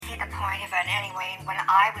my event anyway. And when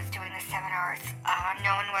I was doing the seminars,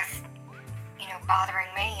 no one was, bothering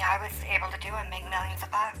me. I was able to do it and make millions of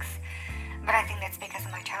bucks. But I think that's because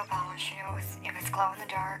of my toe polish. It was glow in the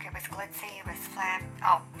dark. It was glitzy. It was flat.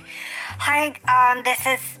 Oh, hi. This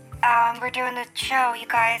is. We're doing the show, you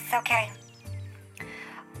guys. Okay.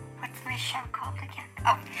 What's my show called again?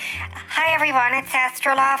 Oh, hi everyone. It's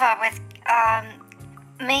Astrolava with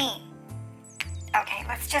me. Okay,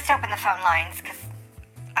 let's just open the phone lines because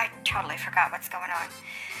I totally forgot what's going on.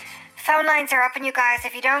 Phone lines are open, you guys.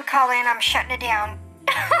 If you don't call in, I'm shutting it down.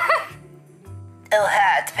 Oh,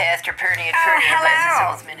 hi, it's Pastor Purdy at Purdy and Blessed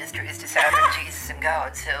Souls Ministries, Disciples of Jesus and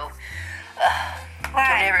God. So,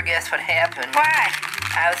 you'll never guess what happened. What?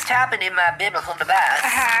 I was typing in my biblical device,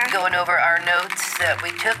 going over our notes that we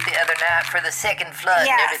took the other night for the second flood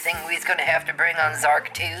and everything we was going to have to bring on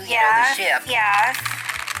Zark 2, the ship. Yes.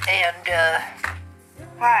 And,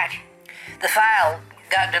 what? The file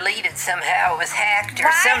got deleted somehow. It was hacked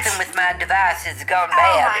or something with my device has gone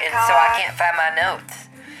bad, and so I can't find my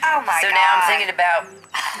notes. Oh my God. So now I'm thinking about,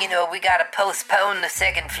 we got to postpone the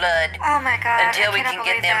second flood until we can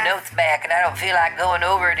get them notes back, and I don't feel like going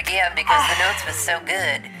over it again because the notes was so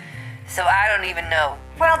good. So I don't even know.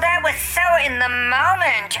 Well, that was so in the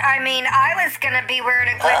moment. I mean, I was going to be wearing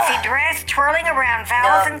a glitzy dress, twirling around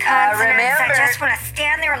vowels and consonants. I just want to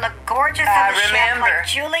stand there and look gorgeous on the ship like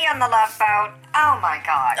Julie on the Love Boat. Oh my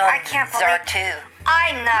God. I can't believe too.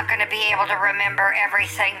 I'm not going to be able to remember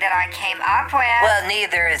everything that I came up with. Well,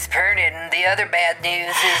 neither is Purdy. And the other bad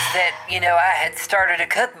news is that, I had started a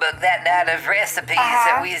cookbook that night of recipes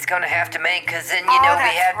that we was going to have to make because then, we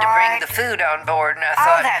had to bring the food on board. And I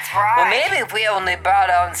thought, that's right. Well, maybe if we only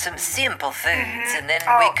brought on some simple foods and then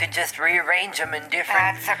we could just rearrange them in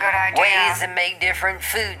different That's a good idea. ways and make different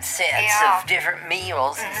food sets of different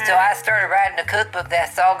meals. And so I started writing a cookbook.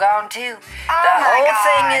 That's all gone too. The whole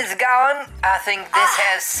thing is gone. I think this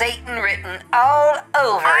has Satan written all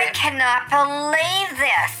over I it. cannot believe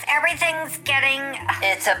this. Everything's getting...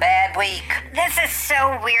 It's a bad week. This is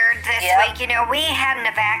so weird this week. We had an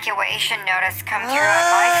evacuation notice come through on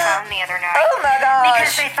my phone the other night. Oh my gosh.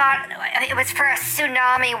 Because they thought it was for a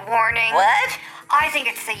tsunami warning. What? I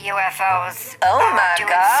think it's the UFOs. Oh my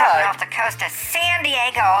doing God. something off the coast of San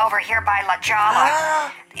Diego over here by La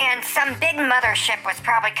Jolla. And some big mothership was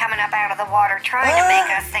probably coming up out of the water trying to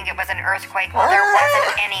make us think it was an earthquake. Well, there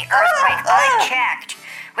wasn't any earthquake. I checked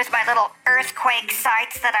with my little earthquake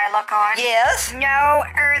sites that I look on. Yes? No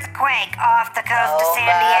earthquake off the coast of San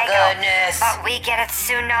Diego. Oh my goodness. But we get a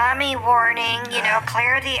tsunami warning,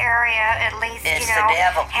 clear the area at least, It's the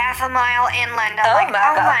devil. half a mile inland. I'm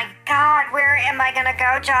my God, where am I going to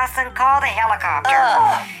go, Jocelyn? Call the helicopter.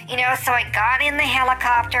 So I got in the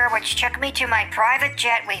helicopter, which took me to my private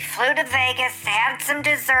jet. We flew to Vegas, had some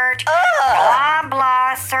dessert, blah,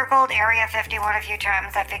 blah, circled Area 51 a few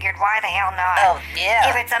times. I figured, why the hell not? Oh, yeah.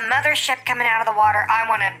 If it's a mothership coming out of the water, I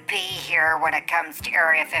want to be here when it comes to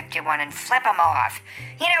Area 51 and flip them off.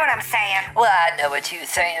 You know what I'm saying? Well, I know what you're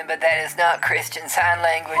saying, but that is not Christian Sign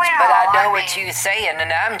Language. Well, but I know what you're saying,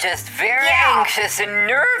 and I'm just very anxious and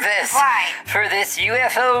nervous for this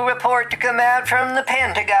UFO report to come out from the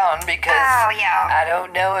Pentagon because I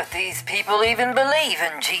don't know if these people even believe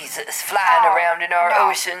in Jesus flying around in our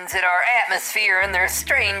oceans, in our atmosphere, and their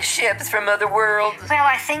strange ships from other worlds. Well,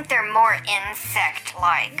 I think they're more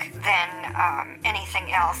insect-like than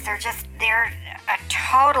anything else. They're a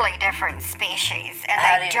totally different species, and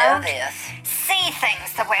How they do you know don't this? see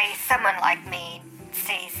things the way someone like me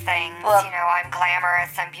sees things. Well, I'm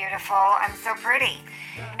glamorous, I'm beautiful, I'm so pretty.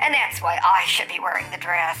 And that's why I should be wearing the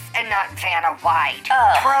dress and not Vanna White.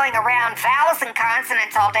 Twirling around vowels and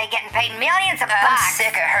consonants all day getting paid millions of bucks. I'm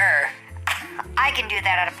sick of her. I can do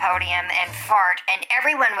that at a podium and fart, and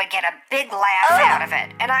everyone would get a big laugh out of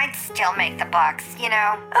it, and I'd still make the bucks,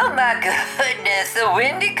 Oh my goodness, the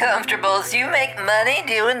Windy Comfortables. You make money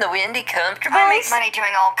doing the Windy Comfortables? I make money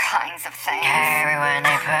doing all kinds of things. Hey everyone,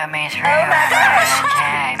 they put me through. Oh my gosh.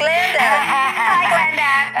 Okay. Glenda. Hi,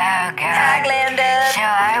 Glenda. Oh God. Hi, Glenda. So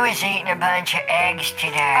I was eating a bunch of eggs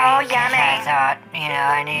today. Oh, 'cause yummy. I thought,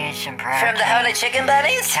 I needed some protein. From the Holy Chicken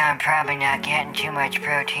Bunnies? So I'm probably not getting too much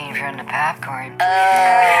protein from the popcorn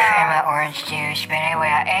and my orange juice. But anyway,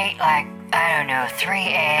 I ate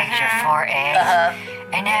 3 eggs or 4 eggs.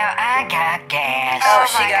 And now I got gas. Oh,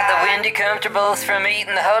 she got the Windy Comfortables from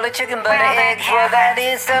eating the Holy Chicken Bunny eggs. Well, that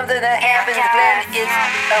is something that happens, Glenda.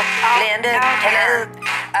 Glenda, hello?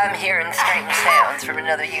 I'm hearing strange sounds from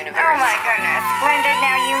another universe. Oh my goodness.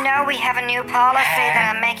 Glenda, now we have a new policy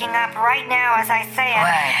that I'm making up right now as I say it.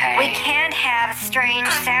 What, honey? We can't have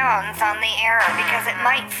strange sounds on the air because it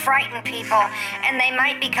might frighten people and they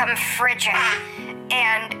might become frigid.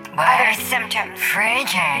 And other symptoms.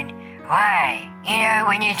 Frigid? Why? You know,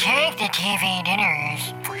 when you take the TV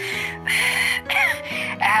dinners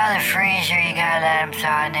out of the freezer, you gotta let them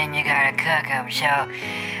thaw and then you gotta cook them. So,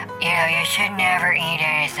 you know, you should never eat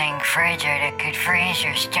anything frigid. It could freeze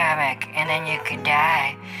your stomach and then you could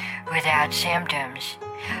die without symptoms.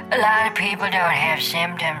 A lot of people don't have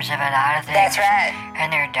symptoms of a lot of things. That's right.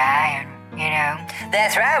 And they're dying, you know?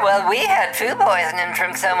 That's right. Well, we had food poisoning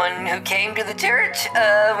from someone who came to the church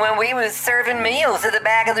when we was serving meals at the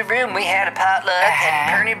back of the room. We had a potluck,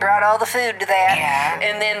 and Bernie brought all the food to that. Yeah.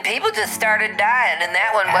 And then people just started dying, and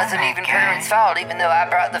that one wasn't even Bernie's fault, even though I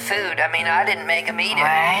brought the food. I mean, I didn't make him eat it.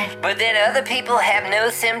 What? But then other people have no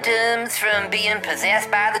symptoms from being possessed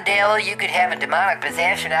by the devil. You could have a demonic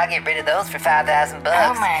possession. I'll get rid of those for $5,000.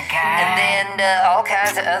 Oh, my God. And then all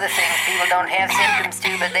kinds of other things people don't have symptoms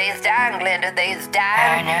to, but they's dying, Glenda. They's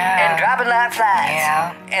dying and dropping like flies.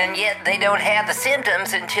 Yeah. And yet they don't have the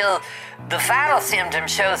symptoms until the final symptom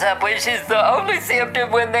shows up, which is the only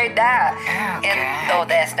symptom when they die.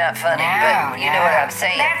 That's not funny, but you know what I'm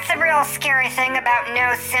saying. That's the real scary thing about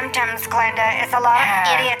no symptoms, Glenda, is a lot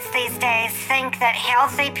of idiots these days think that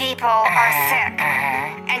healthy people are sick.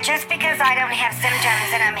 And just because I don't have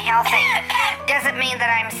symptoms and I'm healthy doesn't mean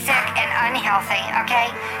that I'm sick and unhealthy,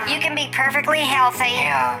 okay? You can be perfectly healthy,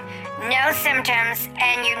 no symptoms,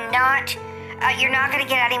 and you're not going to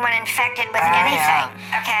get anyone infected with anything,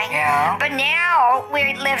 okay? Yeah. But now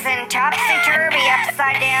we live in topsy-turvy,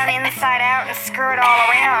 upside down, inside out, and screw it all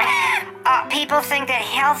around. People think that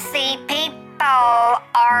healthy people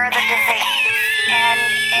are the disease, and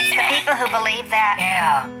it's the people who believe that.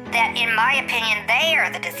 That, in my opinion, they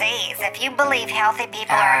are the disease. If you believe healthy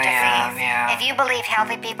people are a disease, if you believe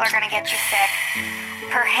healthy people are going to get you sick,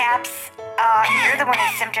 perhaps you're the one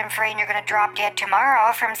who's symptom-free and you're going to drop dead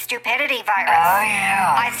tomorrow from stupidity virus.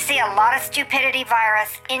 I see a lot of stupidity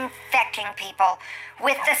virus infecting people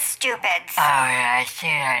with the stupids. I see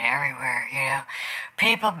that everywhere, you know.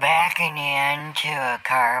 People backing into a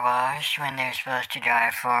car wash when they're supposed to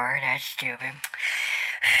drive forward, that's stupid.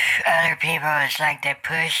 Other people, it's like they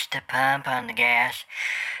push the pump on the gas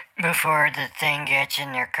before the thing gets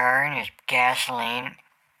in their car and there's gasoline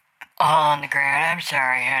all on the ground. I'm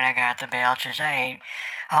sorry, hon, I got the belches. I ate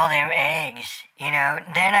all them eggs, you know.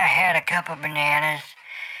 Then I had a couple bananas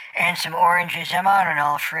and some oranges. I'm on an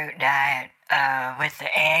all-fruit diet with the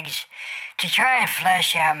eggs to try and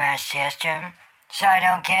flush out my system so I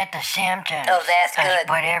don't get the symptoms. Oh, that's good.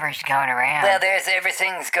 Whatever's going around. Well,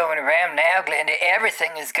 everything's going around now, Glenda.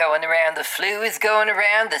 Everything is going around. The flu is going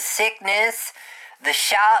around, the sickness, the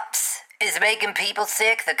shops is making people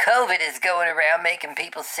sick. The COVID is going around making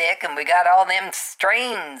people sick, and we got all them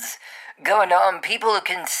strains going on. People who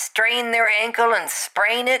can strain their ankle and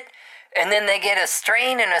sprain it, and then they get a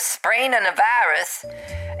strain and a sprain and a virus,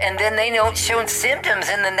 and then they don't show symptoms,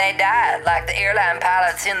 and then they die, like the airline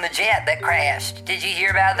pilots in the jet that crashed. Did you hear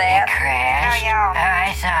about that? They crashed? Oh, yeah.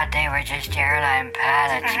 I thought they were just airline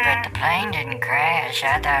pilots, but the plane didn't crash.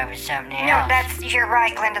 I thought it was something else. No, you're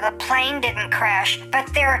right, Glenda. The plane didn't crash,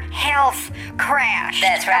 but their health crashed.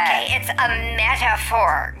 That's right. Okay, it's a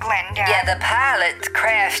metaphor, Glenda. Yeah, the pilots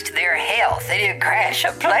crashed their health. They didn't crash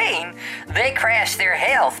a plane. They crashed their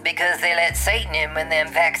health because they let Satan in with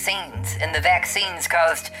them vaccines, and the vaccines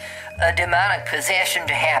caused a demonic possession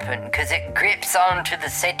to happen because it grips onto the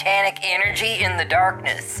satanic energy in the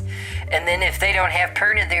darkness. And then if they don't have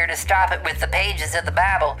Pernod there to stop it with the pages of the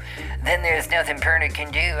Bible, then there's nothing Pernod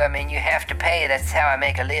can do. I mean, you have to pay. That's how I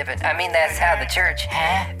make a living. I mean, that's how the church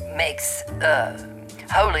makes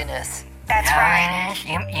holiness. That's right. Holiness?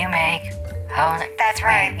 You make holiness? That's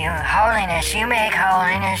right. You make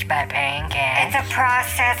holiness by paying cash. It's a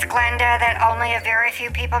process, Glenda, that only a very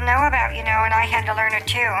few people know about, you know, and I had to learn it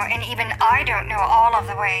too. And even I don't know all of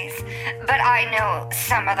the ways, but I know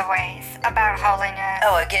some of the ways about holiness.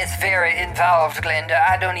 Oh, it gets very involved, Glenda.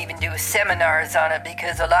 I don't even do seminars on it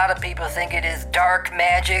because a lot of people think it is dark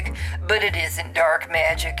magic, but it isn't dark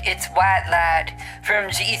magic. It's white light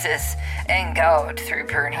from Jesus and God through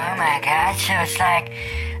Pernod. Oh my God, so it's like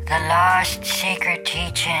the lost secret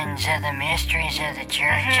teachings of the mysteries of the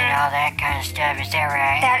church and all that kind of stuff. Is that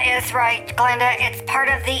right? That is right, Glenda. It's part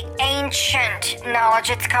of the ancient knowledge.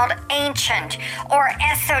 It's called ancient or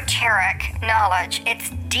esoteric knowledge. It's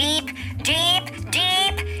deep, deep,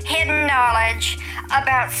 deep hidden knowledge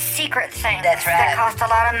about secret things. That's right. That cost a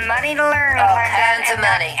lot of money to learn. All Glenda, kinds of and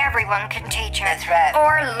not money. everyone can teach it. That's right.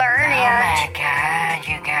 Or learn Oh it. my God,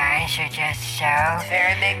 you guys are just so... It's a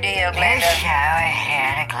very big deal, You're Glenda. so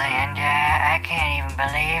ahead of Glenda. I can't even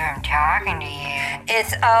believe I'm talking to you.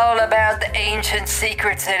 It's all about the ancient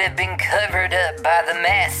secrets that have been covered up by the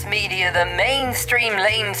mass media. The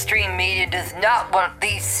mainstream media does not want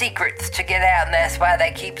these secrets to get out, and that's why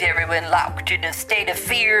they keep everyone locked in a state of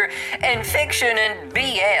fear and fiction and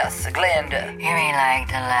BS, Glenda. You mean like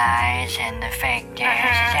the lies and the fake news?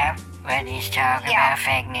 Is that what he's talking about,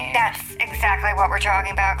 fake news? That's exactly what we're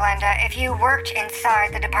talking about, Glenda. If you worked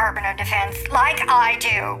inside the Department of Defense, like I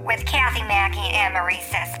do, with Kathy Mackey and Marie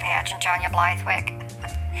Sespatch and Tanya Blythewick,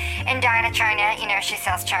 and Dinah China, she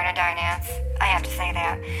sells China Dinahs. I have to say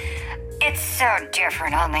that. It's so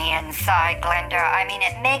different on the inside, Glenda. I mean,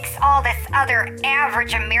 it makes all this other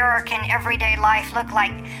average American everyday life look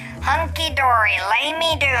like hunky-dory,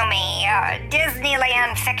 lamey-doomy,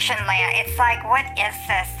 Disneyland, fiction land. It's like, what is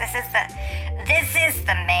this? This is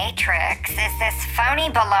the Matrix. Is this phony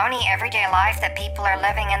baloney everyday life that people are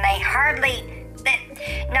living, and they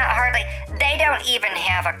don't even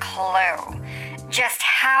have a clue just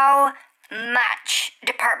how much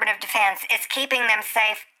Department of Defense is keeping them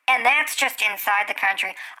safe. And that's just inside the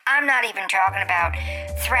country. I'm not even talking about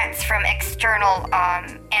threats from external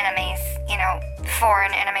enemies,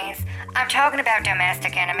 foreign enemies. I'm talking about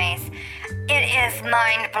domestic enemies. It is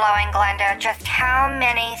mind-blowing, Glenda, just how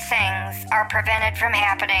many things are prevented from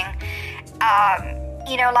happening.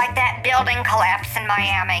 Like that building collapse in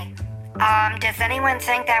Miami. Does anyone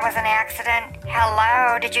think that was an accident?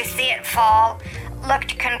 Hello, did you see it fall?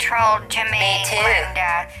 Looked controlled to me too.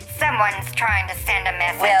 Glenda. Someone's trying to send a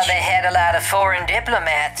message. Well, they had a lot of foreign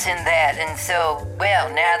diplomats in that, and so,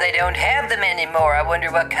 now they don't have them anymore. I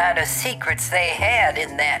wonder what kind of secrets they had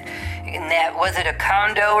in that. Was it a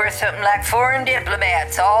condo or something? Like foreign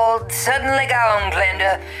diplomats all suddenly gone,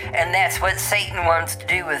 Glenda. And that's what Satan wants to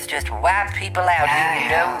do, is just wipe people out who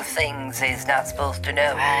know things he's not supposed to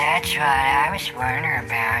know. Well, that's what I was wondering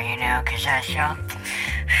about, because I saw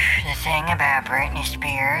the thing about Britney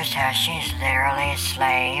Spears, how she's literally a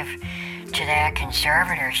slave to that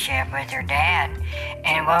conservatorship with her dad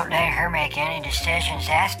and won't let her make any decisions.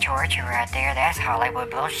 That's torture right there. That's Hollywood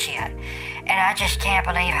bullshit. And I just can't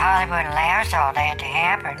believe Hollywood allows all that to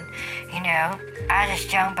happen. I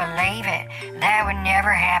just don't believe it. That would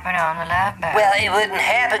never happen on The Love Boat. Well, it wouldn't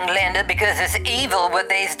happen, Glenda, because it's evil what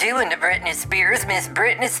they's doing to Britney Spears. Miss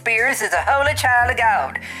Britney Spears is a holy child of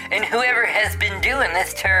God, and whoever has been doing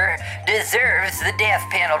this to her deserves the death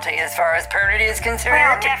penalty as far as Pernod is concerned.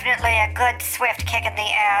 Well, definitely a good swift kick in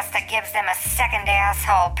the ass that gives them a second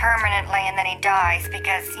asshole permanently, and then he dies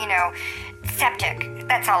because, septic.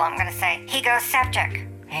 That's all I'm gonna say. He goes septic.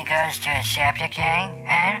 He goes to a septic tank?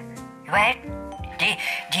 Huh? What? Do you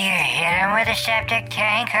hit him with a septic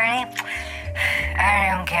tank, honey?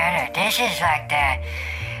 I don't get it. This is like that.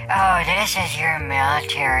 Oh, this is your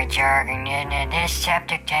military jargon, isn't it? This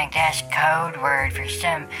septic tank, that's code word for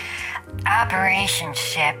some Operation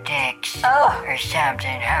Septics or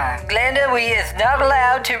something, huh? Glenda, we is not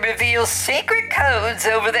allowed to reveal secret codes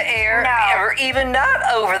over the air, or even not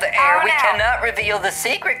over the air. We cannot reveal the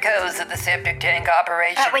secret codes of the septic tank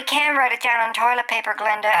operation. But we can write it down on toilet paper,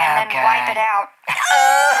 Glenda, and then wipe it out.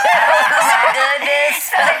 Oh, my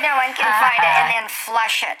goodness. So that no one can find it and then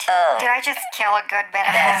flush it. Did I just kill a good bit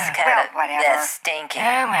of this? Whatever. That's stinky.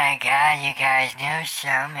 Oh my God, you guys know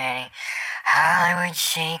so many Hollywood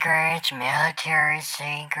secrets, military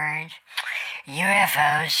secrets,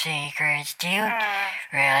 UFO secrets. Do you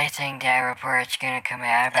really think that report's gonna come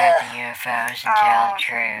out about the UFOs and tell the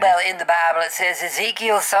truth? Well, in the Bible it says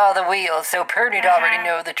Ezekiel saw the wheel, so Pernod already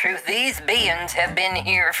know the truth. These beings have been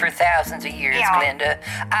here for thousands of years, Glenda.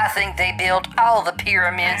 I think they built all the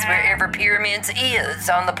pyramids wherever pyramids is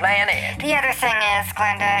on the planet. The other thing is,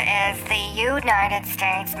 Glenda, is the United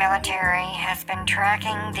States military has been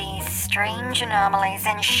tracking these strange anomalies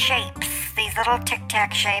and shapes, these little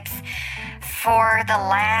tic-tac shapes, for the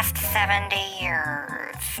last 70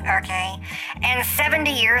 years, okay? And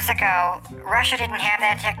 70 years ago, Russia didn't have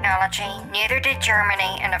that technology, neither did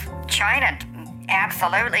Germany, and China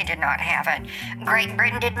absolutely did not have it. Great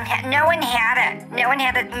Britain didn't have, no one had it. No one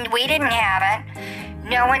had it, we didn't have it.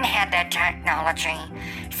 No one had that technology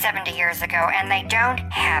 70 years ago, and they don't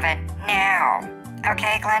have it now.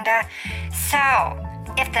 Okay, Glenda? So,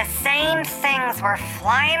 if the same things were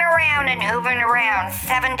flying around and hovering around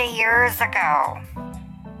 70 years ago,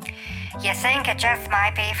 you think it just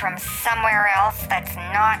might be from somewhere else that's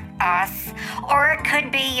not us? Or it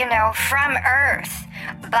could be, from Earth,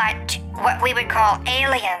 but what we would call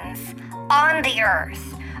aliens on the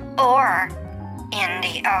Earth, or in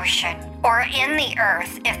the ocean, or in the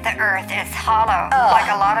Earth if the Earth is hollow,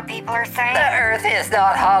 like a lot of people are saying. The Earth is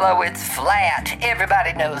not hollow, it's flat.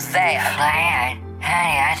 Everybody knows that. Flat?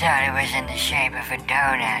 Honey, I thought it was in the shape of a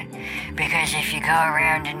donut. Because if you go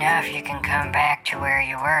around enough, you can come back to where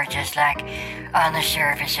you were, just like on the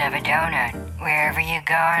surface of a donut. Wherever you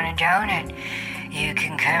go on a donut, you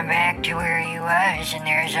can come back to where you was, and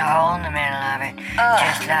there's a hole in the middle of it,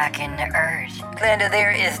 just like in the earth. Glenda,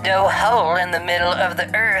 there is no hole in the middle of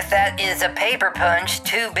the earth. That is a paper punch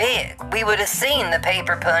too big. We would have seen the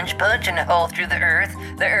paper punch punching a hole through the earth.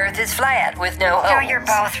 The earth is flat with no holes. No, you're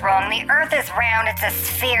both wrong. The earth is round. It's a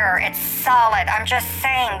sphere. It's solid. I'm just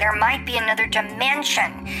saying there might be another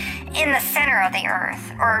dimension in the center of the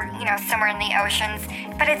earth, or, somewhere in the oceans.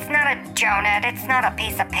 But it's not a donut. It's not a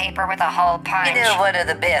piece of paper with a hole punch. You know, one of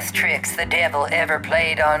the best tricks the devil ever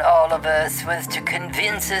played on all of us was to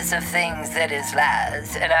convince us of things that is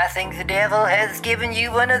lies. And I think the devil has given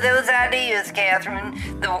you one of those ideas, Catherine.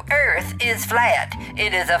 The earth is flat.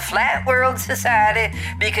 It is a flat world society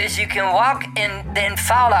because you can walk and then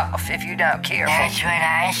fall off if you're not careful. That's what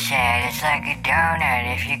I said. It's like a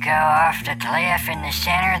donut. If you go off the cliff in the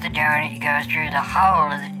center of the donut, you go through the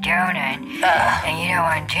hole of the donut. And you don't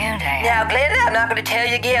want to do that. Now, Glenda, I'm not going to tell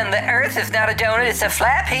you again. The earth is not a donut. It's a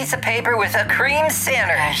flat piece of paper with a cream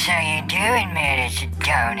center. So you do admit it's a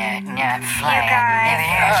donut, not flat. You guys, if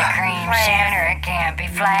it has a cream center, it can't be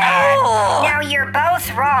flat. Oh. Now, you're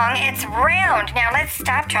both wrong. It's round. Now, let's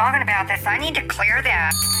stop talking about this. I need to clear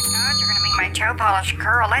that. Oh my God, you're going to make my toe polish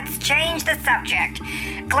curl. Let's change the subject.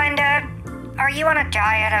 Glenda, are you on a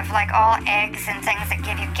diet of, all eggs and things that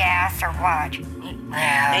give you gas, or what?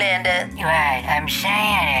 Well, Glenda. Right, I'm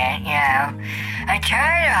saying it, I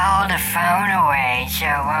try to hold the phone away so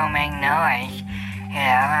it won't make noise.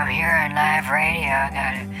 I'm here on live radio. I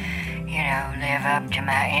gotta, live up to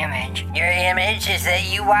my image. Your image is that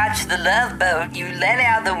you watch The Love Boat. You let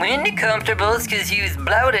out the windy comfortables because you was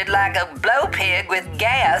bloated like a blow pig with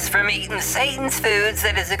gas from eating Satan's foods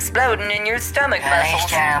that is exploding in your stomach At muscles.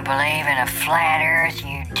 least I don't believe in a flat earth,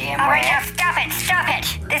 you dimwit. All right, now stop it.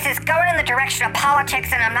 This is going in the direction of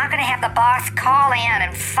politics, and I'm not going to have the boss call in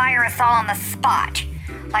and fire us all on the spot.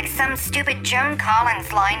 Like some stupid Joan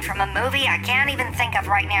Collins line from a movie I can't even think of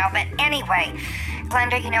right now. But anyway,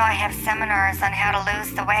 Glenda, I have seminars on how to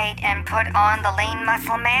lose the weight and put on the lean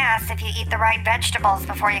muscle mass if you eat the right vegetables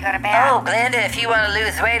before you go to bed. Oh, Glenda, if you want to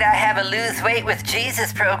lose weight, I have a Lose Weight with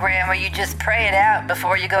Jesus program where you just pray it out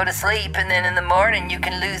before you go to sleep, and then in the morning you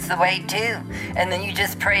can lose the weight too. And then you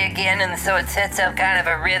just pray again, and so it sets up kind of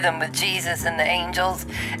a rhythm with Jesus and the angels.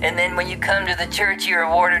 And then when you come to the church, you're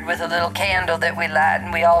awarded with a little candle that we light,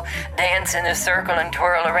 and we all dance in a circle and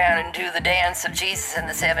twirl around and do the dance of Jesus and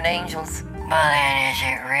the 7 angels. Well then, is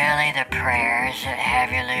it really the prayers that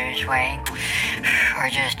have you lose weight?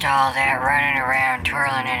 Or just all that running around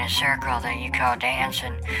twirling in a circle that you call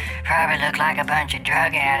dancing? Probably look like a bunch of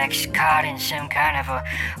drug addicts caught in some kind of a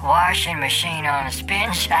washing machine on a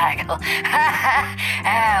spin cycle.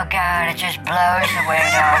 Oh God, it just blows the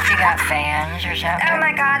weight off. You got fans or something? Oh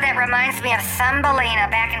my God, that reminds me of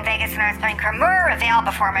Thumbelina back in Vegas when I was playing Cremora Reveal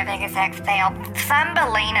before my Vegas X failed.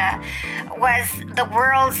 Thumbelina was the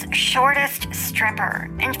world's shortest stripper.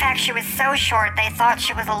 In fact, she was so short they thought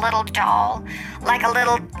she was a little doll, like a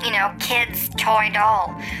little, kid's toy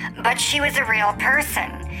doll. But she was a real person.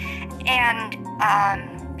 And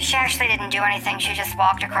she actually didn't do anything. She just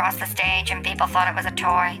walked across the stage and people thought it was a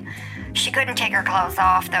toy. She couldn't take her clothes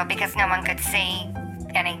off, though, because no one could see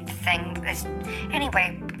anything.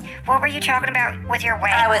 Anyway, what were you talking about with your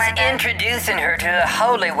weight, I was Glenda? introducing her to a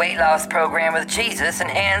holy weight loss program with Jesus and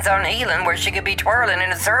hands-on healing where she could be twirling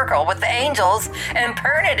in a circle with the angels and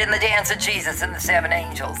purring in the dance of Jesus and the 7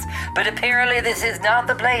 angels. But apparently this is not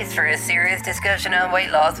the place for a serious discussion on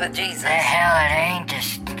weight loss with Jesus. The hell it ain't.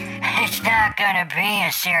 It's not gonna be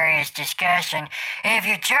a serious discussion if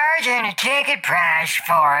you're charging a ticket price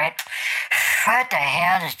for it. What the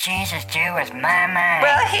hell does Jesus do with my money?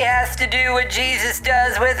 Well, he has to do what Jesus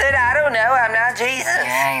does with it. I don't know. I'm not Jesus.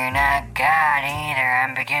 Yeah, you're not God either.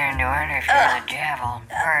 I'm beginning to wonder if you're the devil,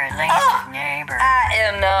 or at least his neighbor. I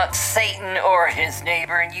am not Satan or his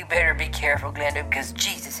neighbor, and you better be careful, Glenda, because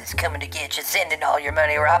Jesus is coming to get you, sending all your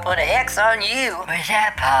money, or I'll put a hex on you. Was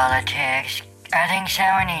that politics? I think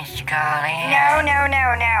someone needs to call in. No. I'm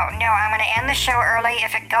going to end the show early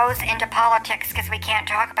if it goes into politics, because we can't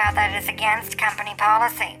talk about that. It's against company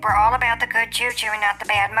policy. We're all about the good choo-choo and not the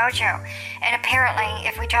bad mojo. And apparently,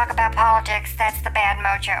 if we talk about politics, that's the bad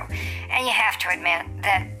mojo. And you have to admit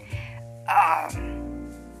that,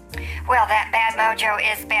 that bad mojo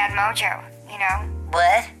is bad mojo,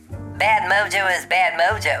 What? Bad mojo is bad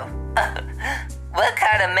mojo. What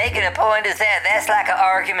kind of making a point is that? That's like an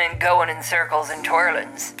argument going in circles and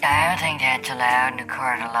twirlings. I don't think that's allowed in a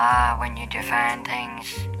court of law when you define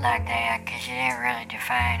things like that, because you didn't really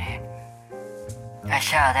define it. I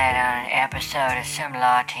saw that on an episode of some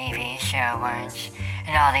law TV show once,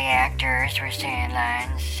 and all the actors were saying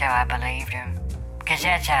lines, so I believed them. Because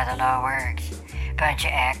that's how the law works. Bunch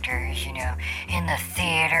of actors, in the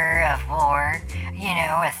theater of war,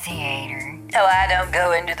 a theater. Oh, I don't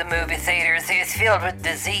go into the movie theaters. It's filled with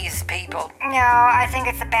diseased people. No, I think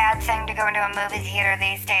it's a bad thing to go into a movie theater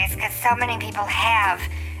these days because so many people have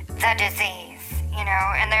the disease,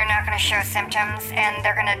 and they're not going to show symptoms and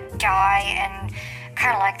they're going to die and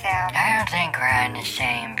kind of like that. I don't think we're on the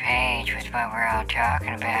same page with what we're all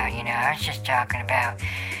talking about. I was just talking about,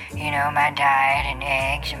 my diet and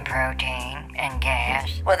eggs and protein and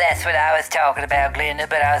gas. Well, that's what I was talking about, Glenda,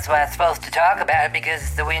 but I was supposed to talk about it because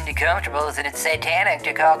it's the Windy Comfortables and it's satanic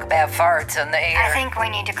to talk about farts on the air. I think we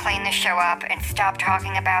need to clean the show up and stop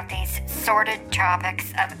talking about these sordid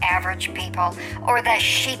topics of average people, or the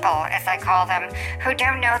sheeple, as I call them, who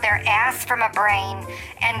don't know their ass from a brain,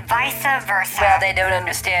 and vice versa. Well, they don't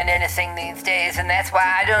understand anything these days, and that's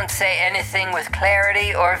why I don't say anything with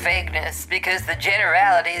clarity or vagueness, because the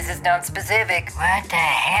generalities is not specific. What the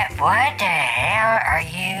hell are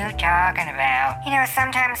you talking about?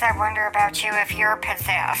 Sometimes I wonder about you if you're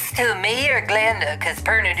possessed. Who, me or Glenda? Because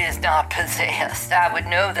Bernard is not possessed. I would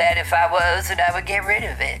know that if I was, and I would get rid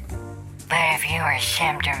of it. But if you were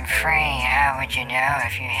symptom-free, how would you know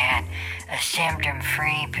if you had a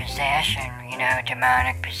symptom-free possession,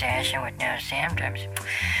 demonic possession with no symptoms?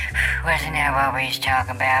 Wasn't that what we was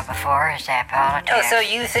talking about before? Is that politics? Oh, so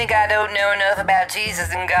you think I don't know enough about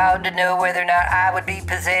Jesus and God to know whether or not I would be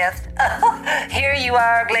possessed? Oh, here you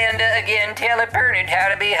are, Glenda, again, telling Bernard how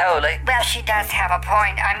to be holy. Well, she does have a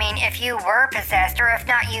point. I mean, if you were possessed, or if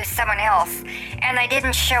not you, someone else, and they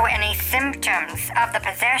didn't show any symptoms of the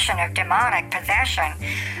possession, of demonic possession,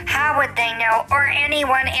 how would they know, or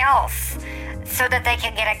anyone else, so that they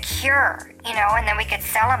could get a cure, and then we could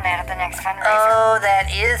sell them that at the next fundraiser? Oh, that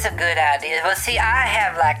is a good idea. Well, see, I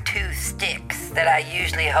have like 2 sticks that I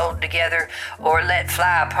usually hold together or let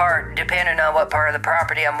fly apart depending on what part of the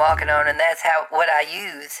property I'm walking on, and that's what I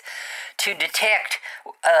use to detect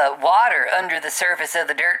water under the surface of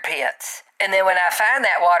the dirt pits. And then when I find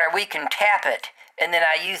that water, we can tap it. And then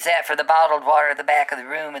I use that for the bottled water at the back of the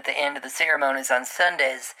room at the end of the ceremonies on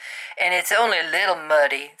Sundays. And it's only a little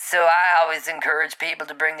muddy, so I always encourage people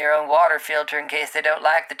to bring their own water filter in case they don't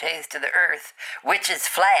like the taste of the earth, which is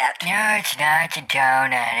flat. No, it's not. It's a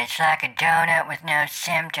donut. It's like a donut with no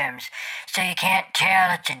symptoms, so you can't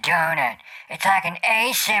tell it's a donut. It's like an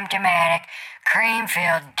asymptomatic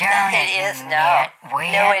cream-filled donut. It is not.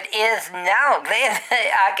 No, it is not.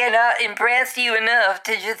 I cannot impress you enough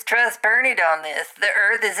to just trust Bernard on this. The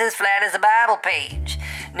earth is as flat as a Bible page.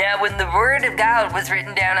 Now, when the Word of God was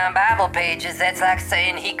written down on Bible pages, that's like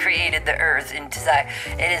saying He created the earth and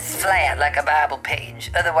it is flat like a Bible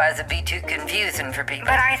page. Otherwise, it'd be too confusing for people.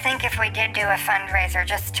 But I think if we did do a fundraiser,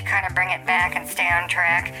 just to kind of bring it back and stay on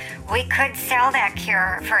track, we could sell that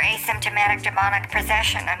cure for asymptomatic demonic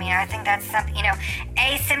possession. I mean, I think that's something,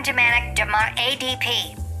 asymptomatic demonic,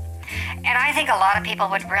 ADP. And I think a lot of people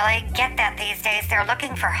would really get that these days. They're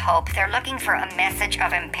looking for hope. They're looking for a message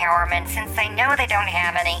of empowerment since they know they don't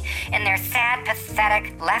have any in their sad,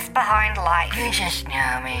 pathetic, left-behind life. You just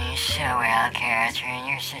know me so well, Catherine.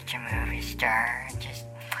 You're such a movie star. I just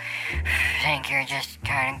think you're just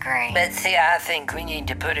kind of great. But see, I think we need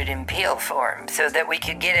to put it in pill form so that we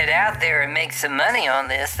could get it out there and make some money on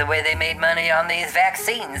this the way they made money on these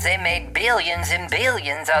vaccines. They made billions and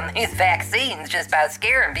billions on these vaccines just by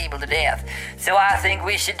scaring people to death. So I think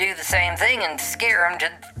we should do the same thing and scare them to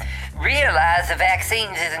realize the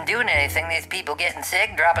vaccines isn't doing anything. These people getting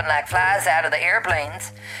sick, dropping like flies out of the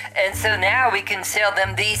airplanes. And so now we can sell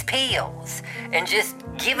them these pills and just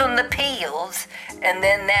give them the pills, and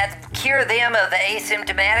then that cure them of the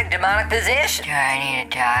asymptomatic demonic possession. Do I need a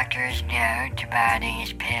doctor's note to buy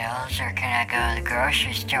these pills, or can I go to the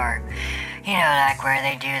grocery store? Like where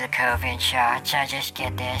they do the COVID shots. I just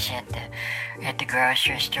get this at the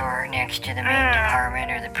grocery store next to the meat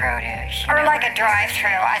department or the produce. Or like a drive-thru.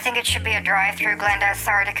 I think it should be a drive-thru, Glenda.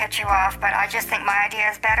 Sorry to cut you off, but I just think my idea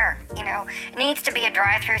is better. It needs to be a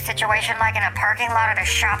drive-thru situation like in a parking lot at a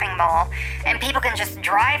shopping mall, and people can just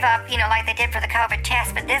drive up, like they did for the COVID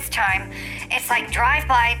test, but this time it's like drive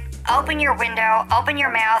by, open your window, open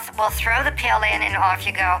your mouth, we'll throw the pill in and off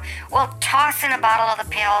you go. We'll toss in a bottle of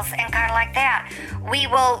the pills and kind of like that. We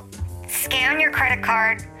will scan your credit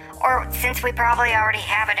card, or since we probably already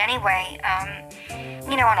have it anyway,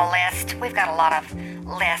 on a list. We've got a lot of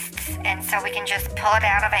lists, and so we can just pull it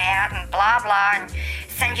out of a hat and blah blah and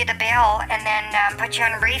send you the bill and then put you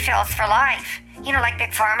on refills for life. You know, like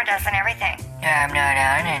Big Pharma does and everything. I'm not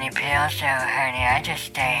on any pills, so honey, I just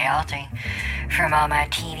stay healthy from all my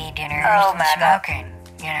TV dinners and smoking.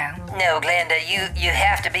 You know? No, Glenda, you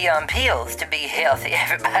have to be on pills to be healthy.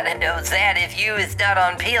 Everybody knows that. If you is not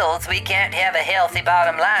on pills, we can't have a healthy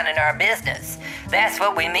bottom line in our business. That's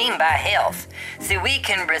what we mean by health. See, we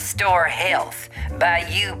can restore health by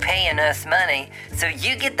you paying us money so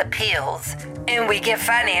you get the pills and we get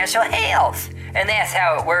financial health. And that's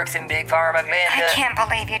how it works in Big Pharma, Glenda. I can't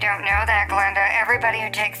believe you don't know that, Glenda. Everybody who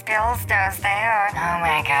takes pills knows that. Oh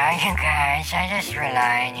my God, you guys, I just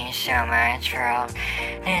rely on you so much for all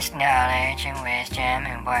this knowledge and wisdom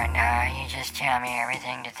and whatnot. You just tell me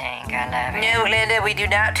everything to think. I love it. No, Glenda, we do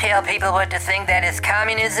not tell people what to think. That is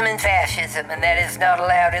communism and fascism, and that is not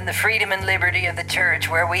allowed in the freedom and liberty of the church,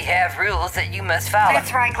 where we have rules that you must follow.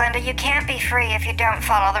 That's right, Glenda. You can't be free if you don't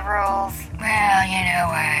follow the rules. Well, you know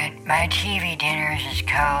what? My TV dinners is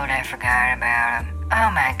cold. I forgot about them. Oh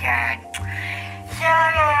my God. So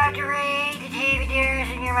I'm gonna have to read the TV dinners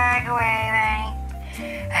in your microwave, honey.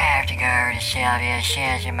 I have to go over to Sylvia. She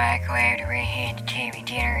has a microwave to reheat the TV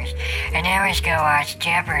dinners. And then we're just gonna watch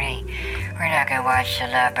Jeopardy. We're not gonna watch The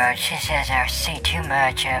Love Boat. She says I see too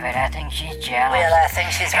much of it. I think she's jealous. Well, I think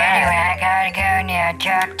she's right. Anyway, I gotta go now.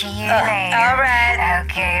 Talk to you later. All right.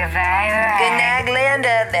 Okay, bye-bye. Good night,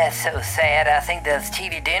 Glenda. That's so sad. I think those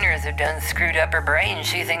TV dinners have done screwed up her brain.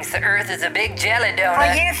 She thinks the earth is a big jelly donut.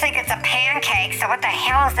 Well, you think it's a pancake, so what the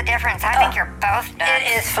hell is the difference? I think you're both nuts.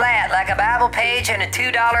 It is flat, like a Bible page and a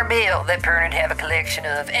 $2 bill that Bernard have a collection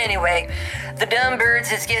of. Anyway, the dumb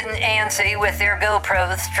birds is getting antsy with their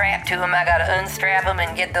GoPros strapped to them. I gotta unstrap them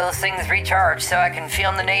and get those things recharged so I can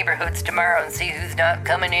film the neighborhoods tomorrow and see who's not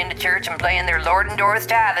coming into church and playing their Lord and Doris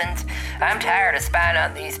tithings. I'm tired of spying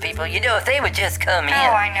on these people. You know, if they would just come in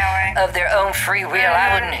I know it. of their own free will,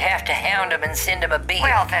 I wouldn't have to hound them and send them a bill.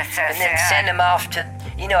 Well, this is and then send them off to,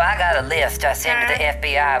 you know, I got a list I send to the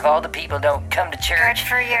FBI of all the people who don't come to church. Good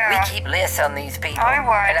for you. We keep lists on these people. I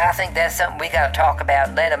would. And I think that's something we gotta talk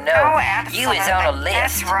about, let them know. Oh, absolutely. You is on a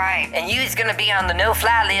list. That's right. And you is gonna be on the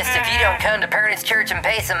no-fly list if you don't come to Pernod's Church and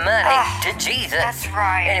pay some money to Jesus. That's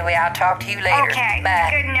right. Anyway, I'll talk to you later. Okay. Bye.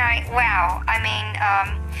 Good night. Wow. I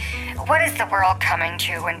mean, what is the world coming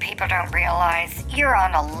to when people don't realize you're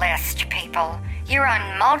on a list, people? You're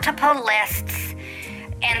on multiple lists,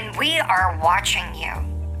 and we are watching you.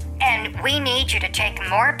 And we need you to take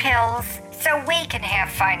more pills so we can have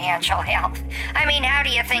financial health. I mean, how do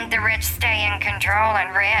you think the rich stay in control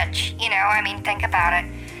and rich? You know, I mean, think about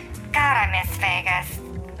it. God, I miss Vegas.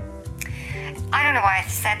 I don't know why I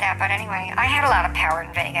said that, but anyway, I had a lot of power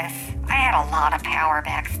in Vegas. I had a lot of power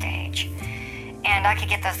backstage. And I could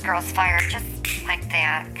get those girls fired just like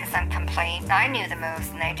that, because I'm complete. I knew the moves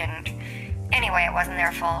and they didn't. Anyway, it wasn't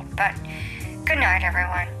their fault, but good night,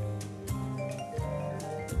 everyone.